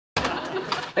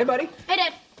Hey, buddy. Hey,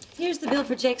 Dad. Here's the bill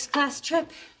for Jake's class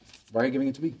trip. Why are you giving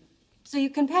it to me? So you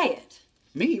can pay it.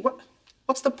 Me?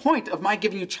 What's the point of my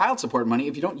giving you child support money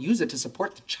if you don't use it to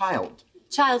support the child?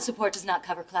 Child support does not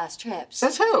cover class trips.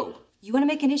 Says who? You want to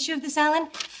make an issue of this, Alan?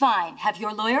 Fine. Have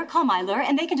your lawyer call my lawyer,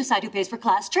 and they can decide who pays for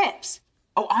class trips.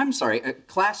 Oh, I'm sorry.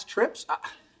 Class trips?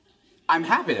 I'm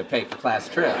happy to pay for class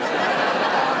trips.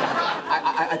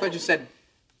 I thought you said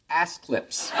ass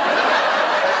clips.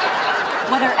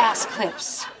 What are ass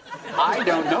clips? I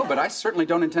don't know, but I certainly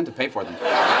don't intend to pay for them.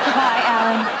 Goodbye,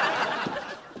 Alan.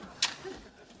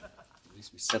 At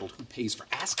least we settled who pays for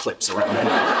ass clips around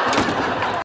here.